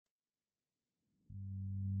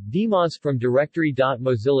DMOZ from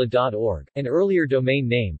directory.mozilla.org, an earlier domain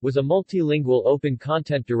name, was a multilingual open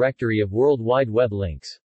content directory of World Wide Web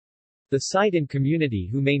links. The site and community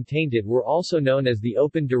who maintained it were also known as the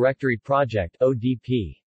Open Directory Project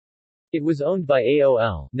 (ODP). It was owned by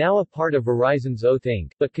AOL, now a part of Verizon's Oath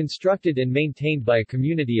Inc., but constructed and maintained by a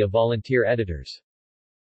community of volunteer editors.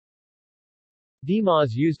 DMOZ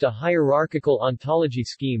used a hierarchical ontology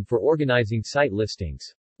scheme for organizing site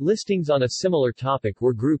listings. Listings on a similar topic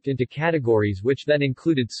were grouped into categories which then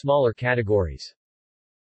included smaller categories.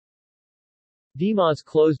 DMOZ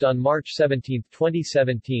closed on March 17,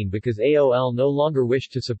 2017 because AOL no longer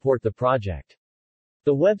wished to support the project.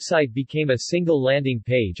 The website became a single landing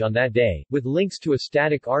page on that day, with links to a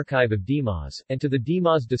static archive of DMOZ, and to the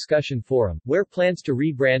DMOZ discussion forum, where plans to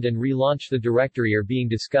rebrand and relaunch the directory are being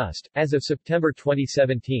discussed. As of September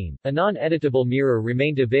 2017, a non-editable mirror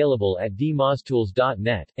remained available at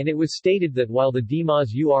dmoztools.net, and it was stated that while the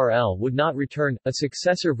DMOZ URL would not return, a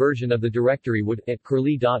successor version of the directory would, at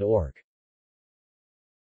curlie.org.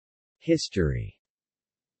 History.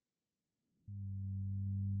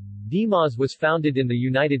 DMOZ was founded in the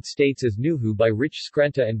United States as Nuhu by Rich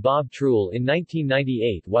Skrenta and Bob Truel in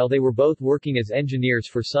 1998 while they were both working as engineers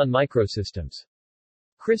for Sun Microsystems.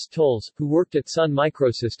 Chris Tolles, who worked at Sun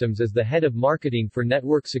Microsystems as the head of marketing for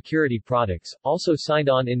network security products, also signed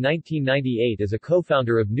on in 1998 as a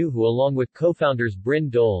co-founder of Nuhu along with co-founders Bryn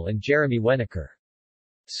Dole and Jeremy Weniker.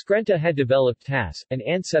 Skrenta had developed TAS, an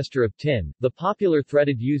ancestor of TIN, the popular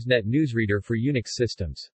threaded Usenet newsreader for Unix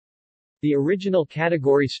systems. The original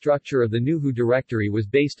category structure of the Nuhu directory was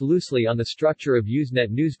based loosely on the structure of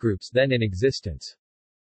Usenet newsgroups then in existence.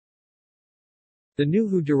 The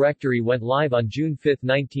Nuhu directory went live on June 5,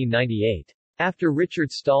 1998. After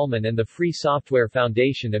Richard Stallman and the Free Software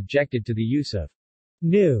Foundation objected to the use of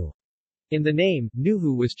 "new" in the name,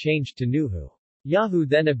 Nuhu was changed to Nuhu. Yahoo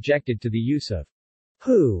then objected to the use of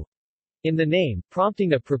 "who" in the name,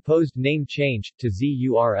 prompting a proposed name change, to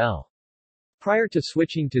ZURL. Prior to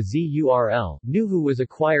switching to ZURL, Nuhu was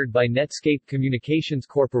acquired by Netscape Communications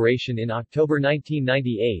Corporation in October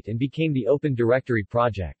 1998 and became the Open Directory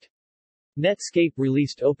Project. Netscape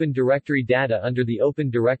released Open Directory data under the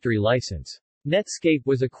Open Directory license. Netscape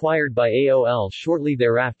was acquired by AOL shortly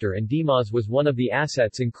thereafter and DMOZ was one of the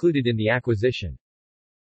assets included in the acquisition.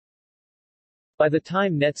 By the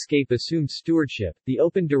time Netscape assumed stewardship, the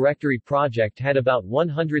Open Directory project had about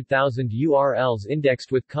 100,000 URLs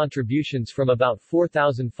indexed with contributions from about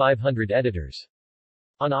 4,500 editors.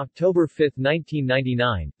 On October 5,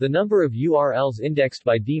 1999, the number of URLs indexed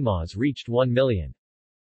by DMOZ reached 1 million.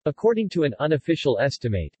 According to an unofficial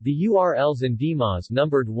estimate, the URLs in DMOZ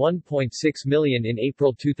numbered 1.6 million in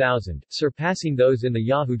April 2000, surpassing those in the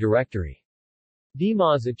Yahoo directory.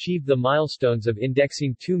 DMOZ achieved the milestones of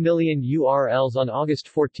indexing 2 million URLs on August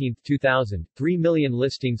 14, 2000, 3 million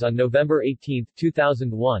listings on November 18,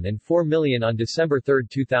 2001 and 4 million on December 3,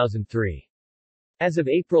 2003. As of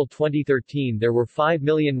April 2013 there were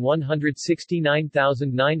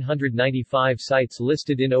 5,169,995 sites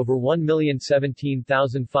listed in over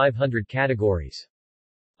 1,017,500 categories.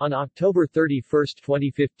 On October 31,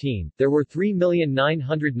 2015, there were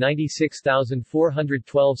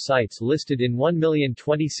 3,996,412 sites listed in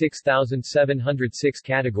 1,026,706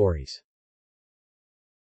 categories.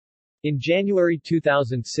 In January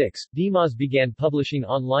 2006, DMOZ began publishing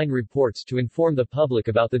online reports to inform the public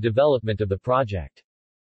about the development of the project.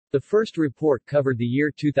 The first report covered the year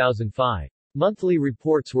 2005. Monthly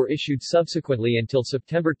reports were issued subsequently until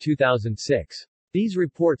September 2006. These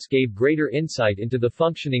reports gave greater insight into the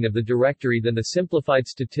functioning of the directory than the simplified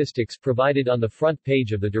statistics provided on the front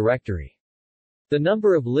page of the directory. The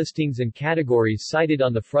number of listings and categories cited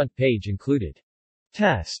on the front page included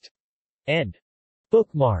test and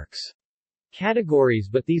bookmarks categories,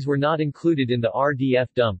 but these were not included in the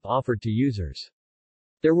RDF dump offered to users.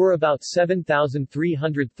 There were about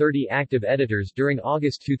 7,330 active editors during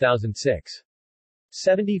August 2006.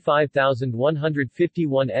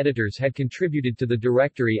 75,151 editors had contributed to the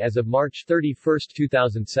directory as of March 31,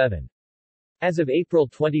 2007. As of April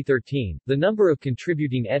 2013, the number of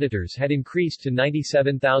contributing editors had increased to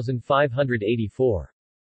 97,584.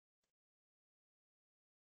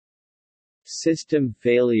 System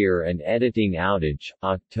failure and editing outage,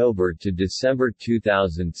 October to December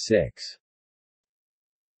 2006.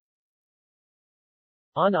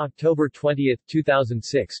 On October 20,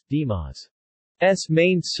 2006, DMOZ's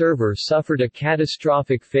main server suffered a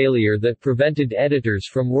catastrophic failure that prevented editors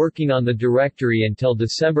from working on the directory until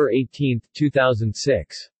December 18,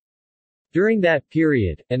 2006. During that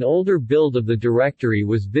period, an older build of the directory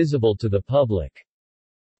was visible to the public.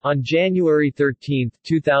 On January 13,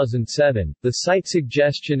 2007, the site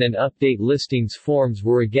suggestion and update listings forms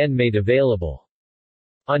were again made available.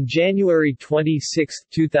 On January 26,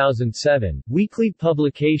 2007, weekly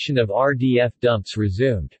publication of RDF dumps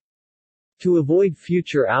resumed. To avoid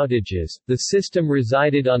future outages, the system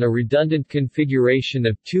resided on a redundant configuration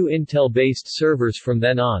of 2 Intel-based servers from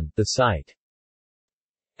then on. The site's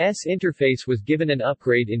interface was given an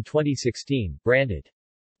upgrade in 2016, branded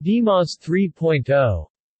DMOS 3.0,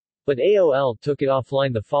 but AOL took it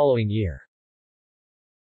offline the following year.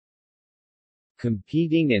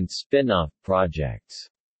 Competing and spin-off projects.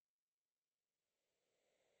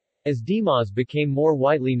 As DMOS became more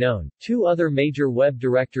widely known, 2 other major web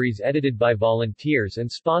directories edited by volunteers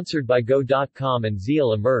and sponsored by Go.com and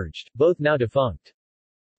Zeal emerged, both now defunct.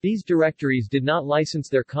 These directories did not license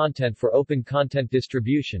their content for open content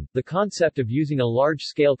distribution. The concept of using a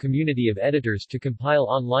large-scale community of editors to compile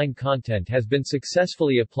online content has been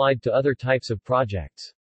successfully applied to other types of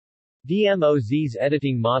projects. DMOZ's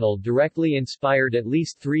editing model directly inspired at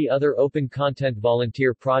least 3 other open content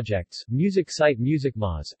volunteer projects: music site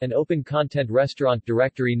MusicMoz, an open content restaurant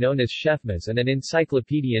directory known as ChefMoz, and an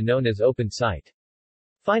encyclopedia known as OpenSite.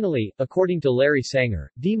 Finally, according to Larry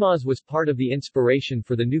Sanger, DMOZ was part of the inspiration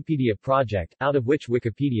for the Nupedia project, out of which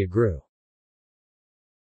Wikipedia grew.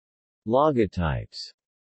 Logotypes.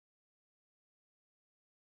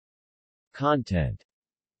 Content.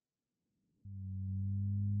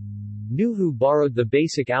 Nuhu borrowed the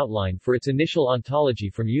basic outline for its initial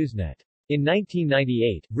ontology from Usenet. In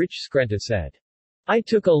 1998, Rich Skrenta said, "I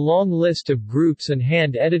took a long list of groups and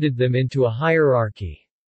hand-edited them into a hierarchy."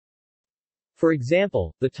 For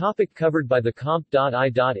example, the topic covered by the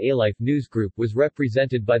comp.I.alife newsgroup was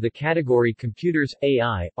represented by the category Computers,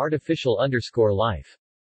 AI, Artificial_Life.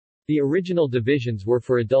 The original divisions were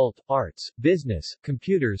for adult, arts, business,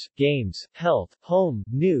 computers, games, health, home,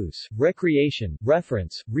 news, recreation,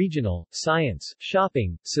 reference, regional, science,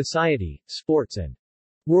 shopping, society, sports and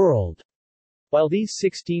world. While these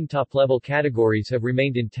 16 top-level categories have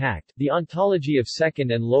remained intact, the ontology of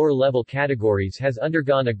second and lower-level categories has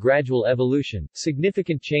undergone a gradual evolution.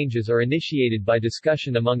 Significant changes are initiated by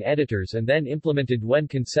discussion among editors and then implemented when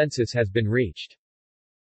consensus has been reached.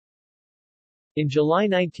 In July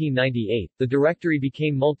 1998, the directory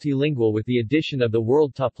became multilingual with the addition of the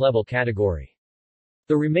World Top-Level category.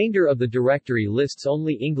 The remainder of the directory lists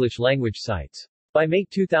only English-language sites. By May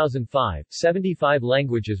 2005, 75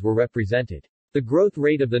 languages were represented. The growth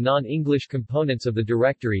rate of the non-English components of the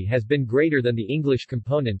directory has been greater than the English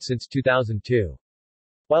component since 2002.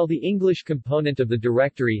 While the English component of the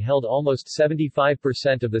directory held almost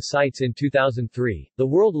 75% of the sites in 2003, the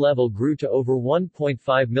world level grew to over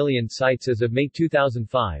 1.5 million sites as of May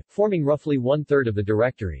 2005, forming roughly one-third of the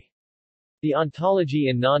directory. The ontology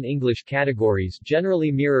in non-English categories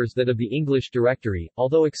generally mirrors that of the English directory,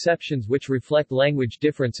 although exceptions which reflect language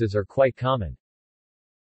differences are quite common.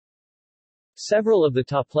 Several of the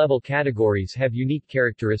top-level categories have unique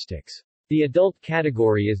characteristics. The adult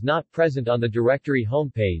category is not present on the directory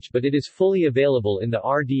homepage, but it is fully available in the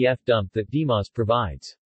RDF dump that DMOZ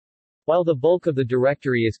provides. While the bulk of the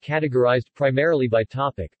directory is categorized primarily by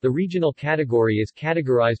topic, the regional category is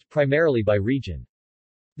categorized primarily by region.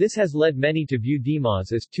 This has led many to view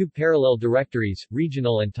DMOZ as 2 parallel directories,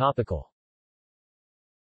 regional and topical.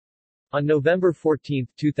 On November 14,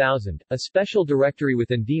 2000, a special directory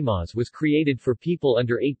within DMOZ was created for people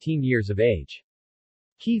under 18 years of age.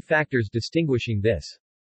 Key factors distinguishing this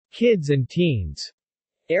kids and teens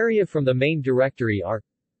area from the main directory are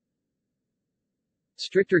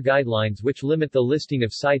stricter guidelines which limit the listing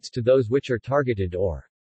of sites to those which are targeted or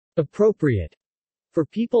appropriate for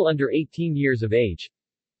people under 18 years of age.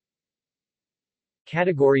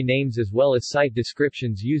 Category names as well as site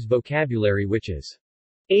descriptions use vocabulary which is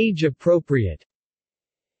age appropriate.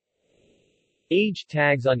 Age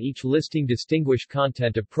tags on each listing distinguish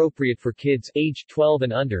content appropriate for kids age 12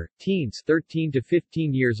 and under, teens 13 to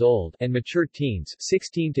 15 years old, and mature teens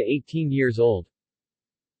 16 to 18 years old.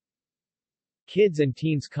 Kids and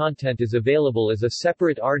teens content is available as a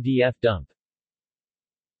separate RDF dump.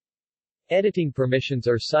 Editing permissions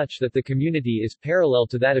are such that the community is parallel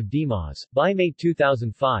to that of DMOZ. By May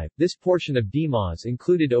 2005, this portion of DMOZ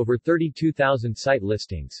included over 32,000 site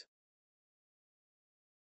listings.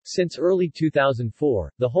 Since early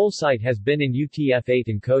 2004, the whole site has been in UTF-8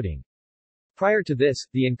 encoding. Prior to this,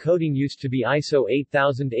 the encoding used to be ISO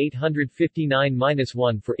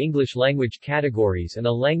 8859-1 for English language categories and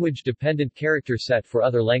a language-dependent character set for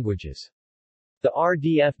other languages. The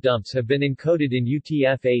RDF dumps have been encoded in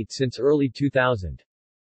UTF-8 since early 2000.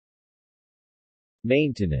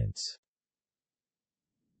 Maintenance.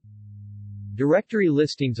 Directory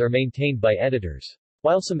listings are maintained by editors.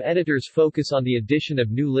 While some editors focus on the addition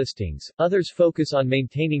of new listings, others focus on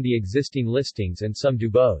maintaining the existing listings and some do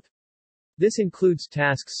both. This includes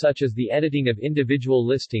tasks such as the editing of individual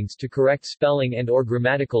listings to correct spelling and/or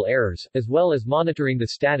grammatical errors, as well as monitoring the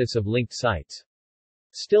status of linked sites.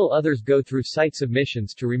 Still others go through site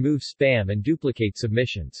submissions to remove spam and duplicate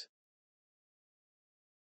submissions.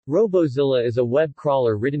 Robozilla is a web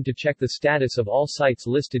crawler written to check the status of all sites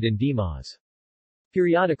listed in DMOZ.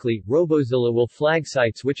 Periodically, Robozilla will flag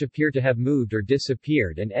sites which appear to have moved or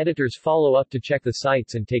disappeared and editors follow up to check the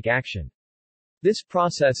sites and take action. This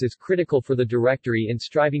process is critical for the directory in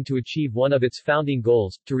striving to achieve one of its founding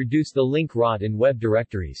goals, to reduce the link rot in web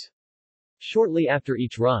directories. Shortly after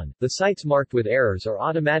each run, the sites marked with errors are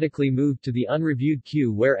automatically moved to the unreviewed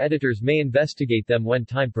queue where editors may investigate them when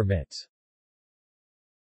time permits.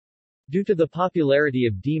 Due to the popularity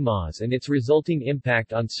of DMOZ and its resulting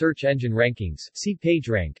impact on search engine rankings, see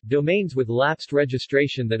PageRank, domains with lapsed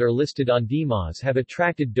registration that are listed on DMOZ have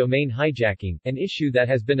attracted domain hijacking, an issue that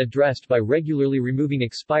has been addressed by regularly removing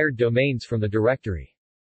expired domains from the directory.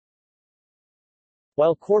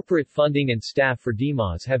 While corporate funding and staff for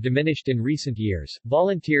DMOZ have diminished in recent years,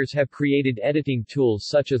 volunteers have created editing tools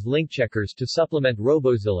such as link checkers to supplement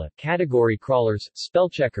Robozilla, category crawlers, spell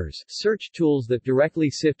checkers, search tools that directly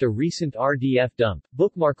sift a recent RDF dump,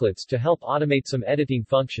 bookmarklets to help automate some editing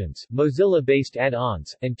functions, Mozilla-based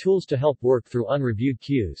add-ons, and tools to help work through unreviewed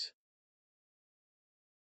queues.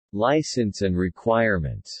 License and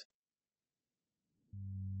requirements.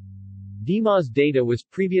 DMOZ data was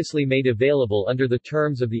previously made available under the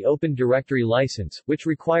terms of the Open Directory License, which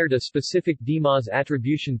required a specific DMOZ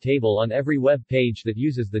attribution table on every web page that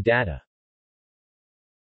uses the data.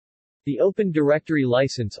 The Open Directory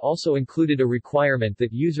License also included a requirement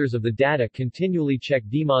that users of the data continually check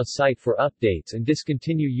DMOZ site for updates and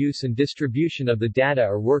discontinue use and distribution of the data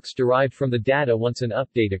or works derived from the data once an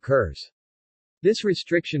update occurs. This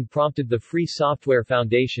restriction prompted the Free Software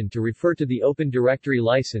Foundation to refer to the Open Directory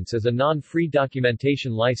License as a non-free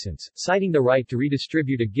documentation license, citing the right to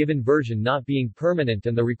redistribute a given version not being permanent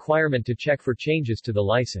and the requirement to check for changes to the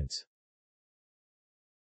license.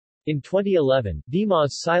 In 2011, DMOZ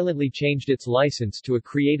silently changed its license to a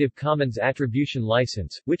Creative Commons Attribution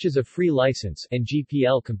License, which is a free license, and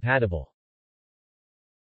GPL compatible.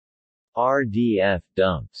 RDF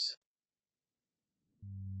dumps.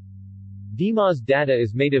 DMOZ data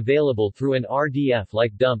is made available through an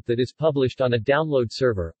RDF-like dump that is published on a download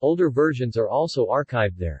server. Older versions are also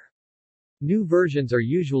archived there. New versions are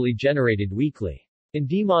usually generated weekly. An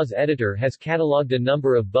DMOZ editor has cataloged a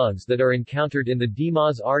number of bugs that are encountered in the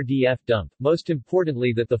DMOZ RDF dump, most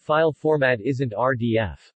importantly that the file format isn't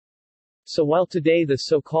RDF. So while today the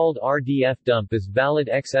so-called RDF dump is valid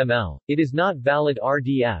XML, it is not valid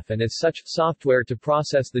RDF, and as such, software to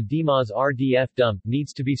process the DMOZ RDF dump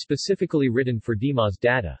needs to be specifically written for DMOZ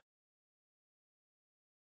data.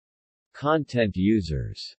 Content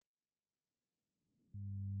users.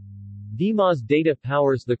 DMOZ data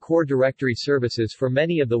powers the core directory services for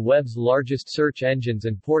many of the web's largest search engines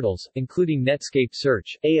and portals, including Netscape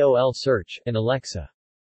Search, AOL Search, and Alexa.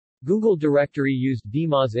 Google Directory used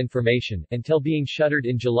DMOZ information, until being shuttered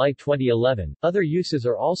in July 2011. Other uses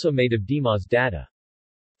are also made of DMOZ data.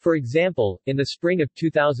 For example, in the spring of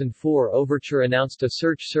 2004 Overture announced a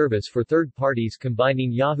search service for third parties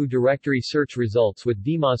combining Yahoo directory search results with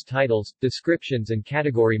DMOZ titles, descriptions and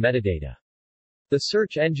category metadata. The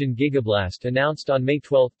search engine Gigablast announced on May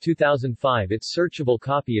 12, 2005 its searchable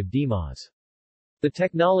copy of DMOZ. The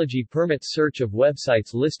technology permits search of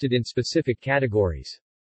websites listed in specific categories.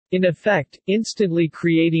 In effect, instantly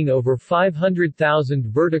creating over 500,000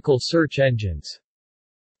 vertical search engines.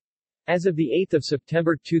 As of 8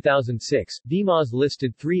 September 2006, DMOZ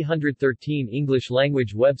listed 313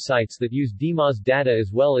 English-language websites that use DMOZ data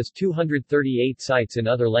as well as 238 sites in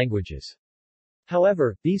other languages.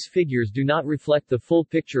 However, these figures do not reflect the full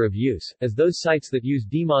picture of use, as those sites that use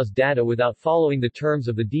DMOZ data without following the terms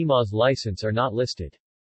of the DMOZ license are not listed.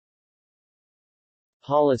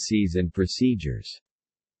 Policies and procedures.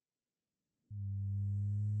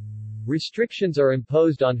 Restrictions are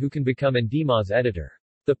imposed on who can become an DMOZ editor.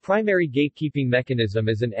 The primary gatekeeping mechanism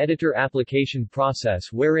is an editor application process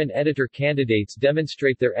wherein editor candidates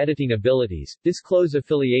demonstrate their editing abilities, disclose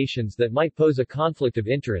affiliations that might pose a conflict of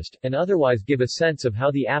interest, and otherwise give a sense of how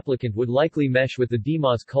the applicant would likely mesh with the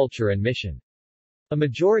DMOZ culture and mission. A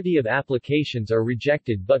majority of applications are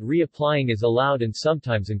rejected but reapplying is allowed and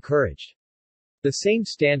sometimes encouraged. The same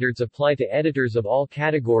standards apply to editors of all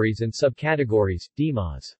categories and subcategories.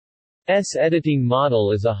 DMOZ's editing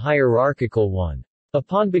model is a hierarchical one.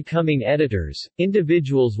 Upon becoming editors,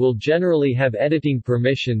 individuals will generally have editing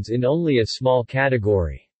permissions in only a small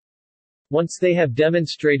category. Once they have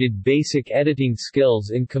demonstrated basic editing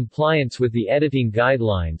skills in compliance with the editing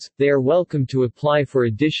guidelines, they are welcome to apply for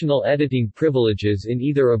additional editing privileges in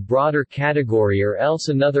either a broader category or else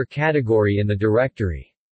another category in the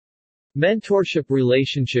directory. Mentorship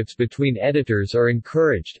relationships between editors are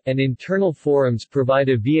encouraged, and internal forums provide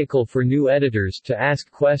a vehicle for new editors to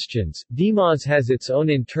ask questions. DMOZ has its own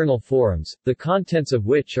internal forums, the contents of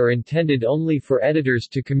which are intended only for editors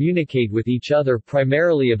to communicate with each other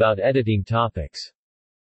primarily about editing topics.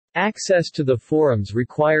 Access to the forums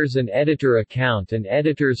requires an editor account, and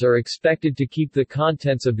editors are expected to keep the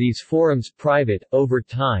contents of these forums private. Over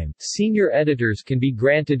time, senior editors can be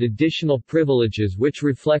granted additional privileges which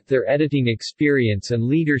reflect their editing experience and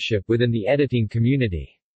leadership within the editing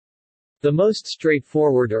community. The most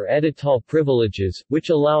straightforward are editorial privileges, which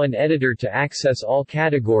allow an editor to access all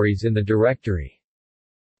categories in the directory.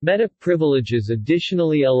 Meta privileges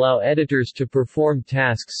additionally allow editors to perform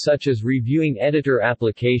tasks such as reviewing editor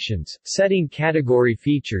applications, setting category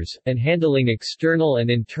features, and handling external and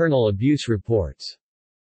internal abuse reports.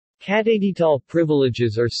 Cat-editorial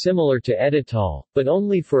privileges are similar to editorial, but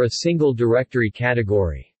only for a single directory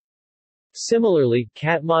category. Similarly,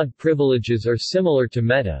 catmod privileges are similar to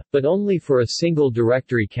meta, but only for a single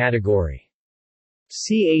directory category.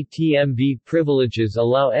 CATMV privileges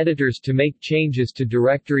allow editors to make changes to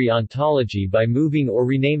directory ontology by moving or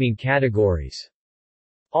renaming categories.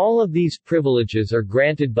 All of these privileges are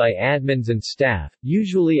granted by admins and staff,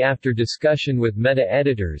 usually after discussion with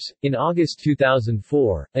meta-editors. In August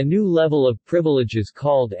 2004, a new level of privileges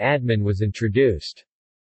called admin was introduced.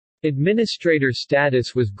 Administrator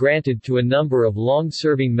status was granted to a number of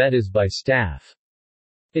long-serving metas by staff.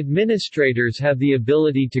 Administrators have the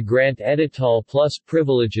ability to grant editorial plus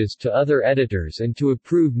privileges to other editors and to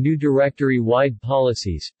approve new directory-wide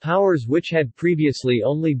policies, powers which had previously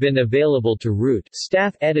only been available to root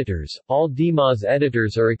staff editors. All DMOZ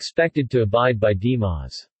editors are expected to abide by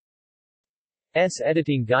DMOZ's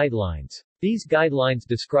editing guidelines. These guidelines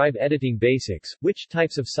describe editing basics, which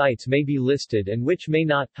types of sites may be listed and which may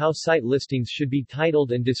not, how site listings should be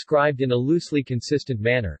titled and described in a loosely consistent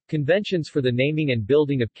manner, conventions for the naming and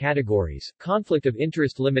building of categories, conflict of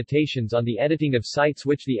interest limitations on the editing of sites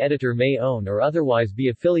which the editor may own or otherwise be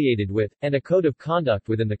affiliated with, and a code of conduct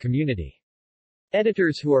within the community.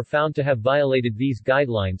 Editors who are found to have violated these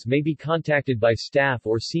guidelines may be contacted by staff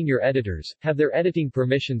or senior editors, have their editing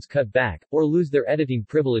permissions cut back, or lose their editing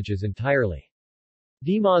privileges entirely.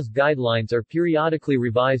 DMOZ guidelines are periodically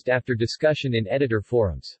revised after discussion in editor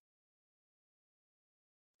forums.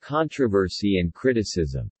 Controversy and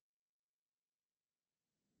criticism.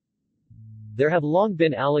 There have long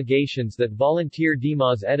been allegations that volunteer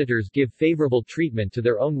DMOZ editors give favorable treatment to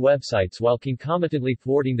their own websites while concomitantly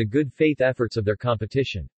thwarting the good faith efforts of their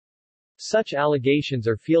competition. Such allegations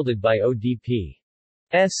are fielded by ODP's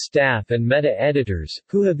staff and meta-editors,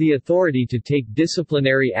 who have the authority to take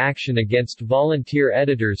disciplinary action against volunteer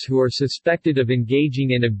editors who are suspected of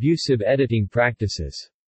engaging in abusive editing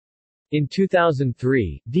practices. In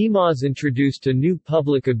 2003, DMOZ introduced a new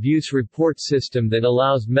public abuse report system that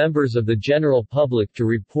allows members of the general public to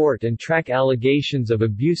report and track allegations of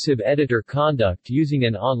abusive editor conduct using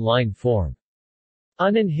an online form.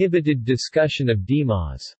 Uninhibited discussion of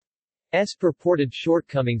DMOZ's purported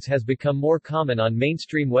shortcomings has become more common on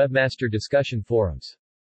mainstream webmaster discussion forums.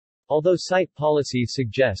 Although site policies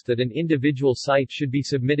suggest that an individual site should be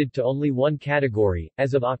submitted to only one category,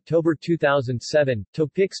 as of October 2007,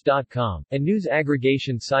 Topics.com, a news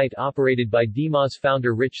aggregation site operated by DMOZ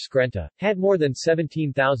founder Rich Skrenta, had more than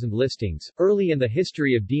 17,000 listings. Early in the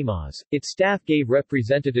history of DMOZ, its staff gave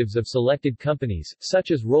representatives of selected companies, such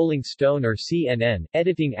as Rolling Stone or CNN,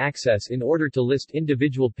 editing access in order to list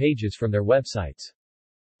individual pages from their websites.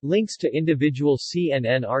 Links to individual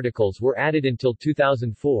CNN articles were added until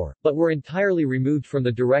 2004, but were entirely removed from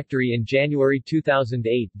the directory in January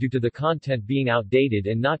 2008 due to the content being outdated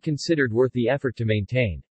and not considered worth the effort to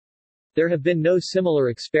maintain. There have been no similar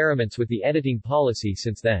experiments with the editing policy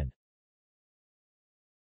since then.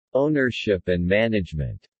 Ownership and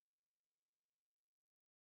management.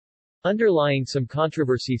 Underlying some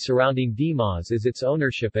controversy surrounding DMOZ is its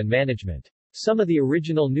ownership and management. Some of the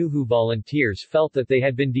original Nuhu volunteers felt that they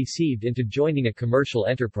had been deceived into joining a commercial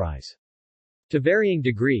enterprise. To varying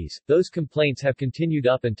degrees, those complaints have continued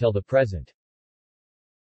up until the present.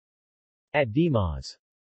 At DMOZ's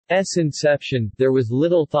inception, there was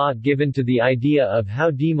little thought given to the idea of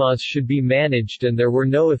how DMOZ should be managed and there were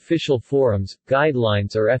no official forums,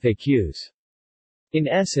 guidelines or FAQs. In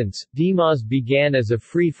essence, DMOS began as a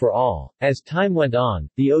free-for-all. As time went on,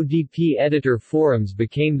 the ODP editor forums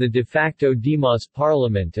became the de facto DMOS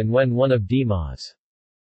parliament, and when one of DMOS'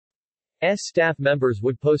 staff members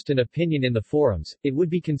would post an opinion in the forums, it would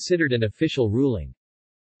be considered an official ruling.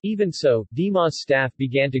 Even so, DMOS staff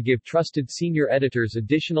began to give trusted senior editors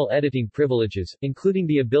additional editing privileges, including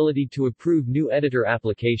the ability to approve new editor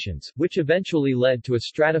applications, which eventually led to a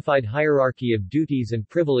stratified hierarchy of duties and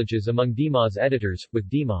privileges among DMOS editors, with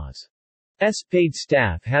DMOS' paid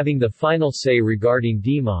staff having the final say regarding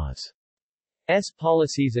DMOS'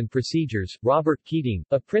 policies and procedures. Robert Keating,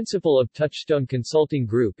 a principal of Touchstone Consulting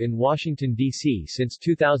Group in Washington, D.C. since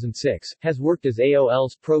 2006, has worked as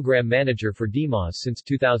AOL's program manager for DMOS since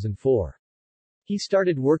 2004. He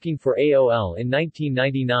started working for AOL in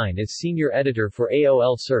 1999 as senior editor for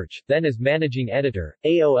AOL Search, then as managing editor,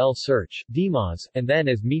 AOL Search, DMOS, and then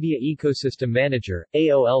as media ecosystem manager,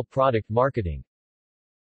 AOL Product Marketing.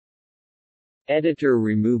 Editor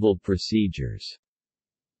removal procedures.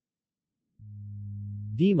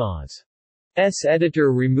 DMOS'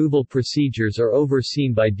 editor removal procedures are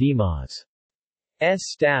overseen by DMOS'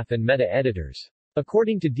 staff and meta-editors.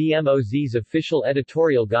 According to DMOZ's official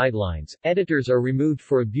editorial guidelines, editors are removed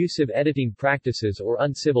for abusive editing practices or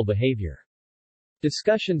uncivil behavior.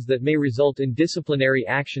 Discussions that may result in disciplinary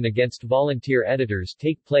action against volunteer editors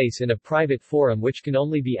take place in a private forum which can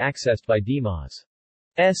only be accessed by DMOS'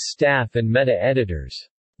 staff and meta-editors.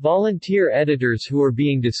 Volunteer editors who are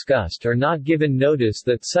being discussed are not given notice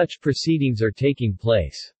that such proceedings are taking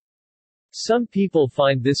place. Some people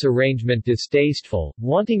find this arrangement distasteful,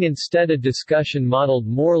 wanting instead a discussion modeled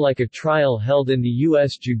more like a trial held in the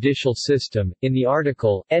U.S. judicial system. In the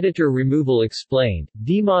article, Editor Removal Explained,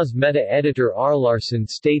 DMOS meta-editor R. Larson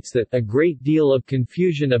states that a great deal of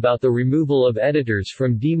confusion about the removal of editors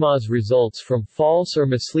from DMOS results from false or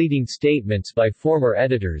misleading statements by former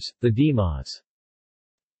editors. The DMOS'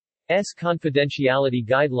 confidentiality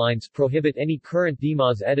guidelines prohibit any current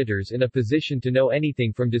DMOS editors in a position to know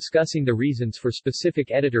anything from discussing the reasons for specific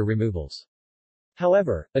editor removals.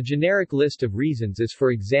 However, a generic list of reasons is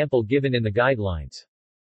for example given in the guidelines.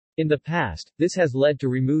 In the past, this has led to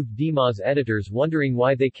removed DMOS editors wondering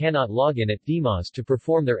why they cannot log in at DMOS to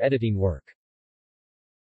perform their editing work.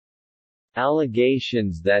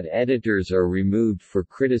 Allegations that editors are removed for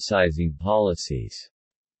criticizing policies.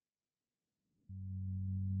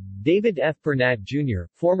 David F. Pernat Jr.,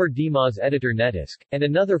 former DMOS editor Netisk, and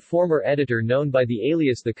another former editor known by the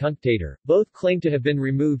alias The Cunctator, both claim to have been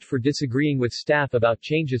removed for disagreeing with staff about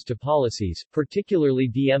changes to policies, particularly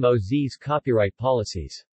DMOZ's copyright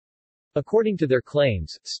policies. According to their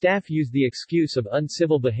claims, staff used the excuse of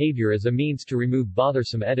uncivil behavior as a means to remove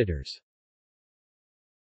bothersome editors.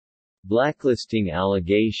 Blacklisting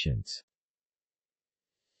allegations.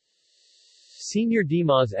 Senior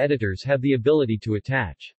DMOS editors have the ability to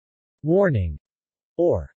attach warning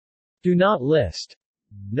or do not list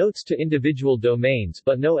notes to individual domains,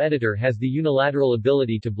 but no editor has the unilateral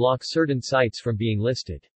ability to block certain sites from being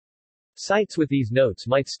listed. Sites with these notes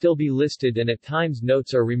might still be listed, and at times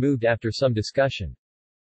notes are removed after some discussion.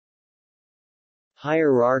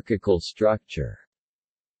 Hierarchical structure.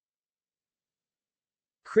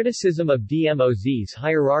 Criticism of DMOZ's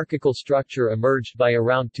hierarchical structure emerged by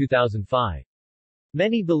around 2005.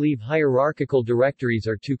 Many believe hierarchical directories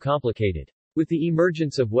are too complicated. With the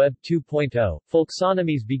emergence of Web 2.0,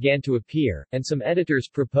 folksonomies began to appear, and some editors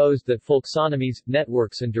proposed that folksonomies,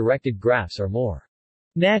 networks and directed graphs are more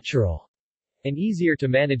natural and easier to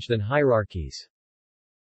manage than hierarchies.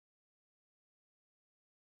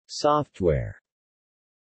 Software.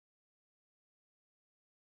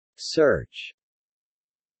 Search.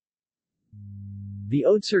 The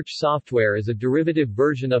ODeSearch software is a derivative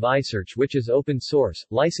version of iSearch which is open source,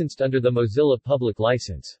 licensed under the Mozilla Public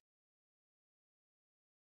License.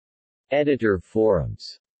 Editor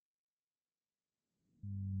forums.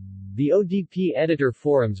 The ODP editor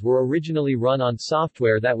forums were originally run on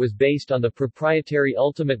software that was based on the proprietary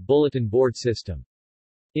Ultimate Bulletin Board system.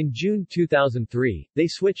 In June 2003, they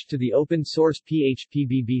switched to the open-source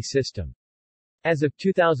PHPBB system. As of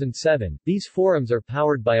 2007, these forums are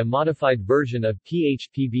powered by a modified version of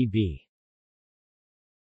PHPBB.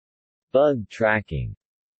 Bug tracking.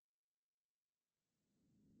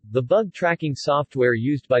 The bug tracking software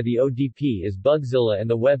used by the ODP is Bugzilla and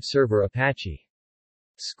the web server Apache.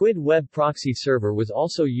 Squid Web Proxy Server was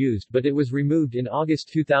also used, but it was removed in August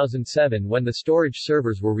 2007 when the storage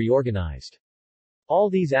servers were reorganized. All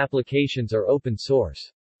these applications are open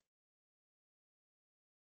source.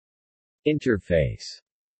 Interface.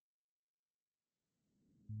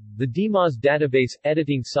 The DMOS database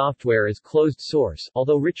editing software is closed source,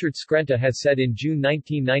 although Richard Skrenta has said in June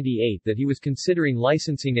 1998 that he was considering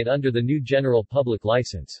licensing it under the new General Public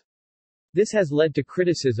License. This has led to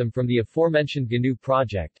criticism from the aforementioned GNU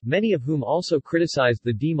project, many of whom also criticized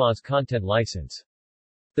the DMOS content license.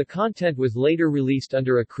 The content was later released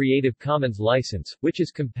under a Creative Commons license, which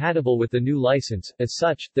is compatible with the new license. As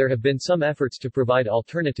such, there have been some efforts to provide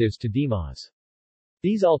alternatives to DMOS.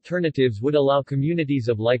 These alternatives would allow communities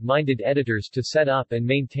of like-minded editors to set up and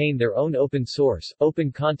maintain their own open-source,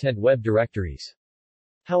 open-content web directories.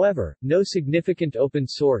 However, no significant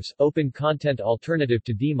open-source, open-content alternative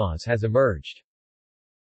to DMOS has emerged.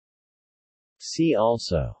 See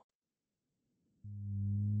also: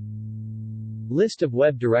 List of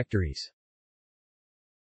web directories.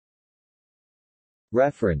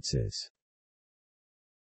 References.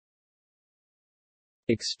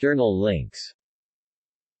 External links.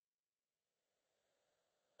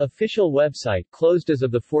 Official website closed as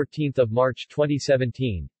of 14 March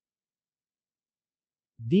 2017.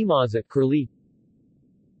 DMOS at Curlie.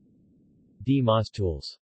 DMOS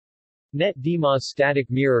tools. Net DMOS static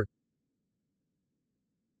mirror.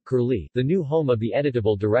 Curlie, the new home of the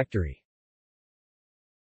editable directory.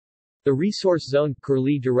 The Resource Zone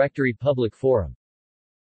Curlie Directory Public Forum.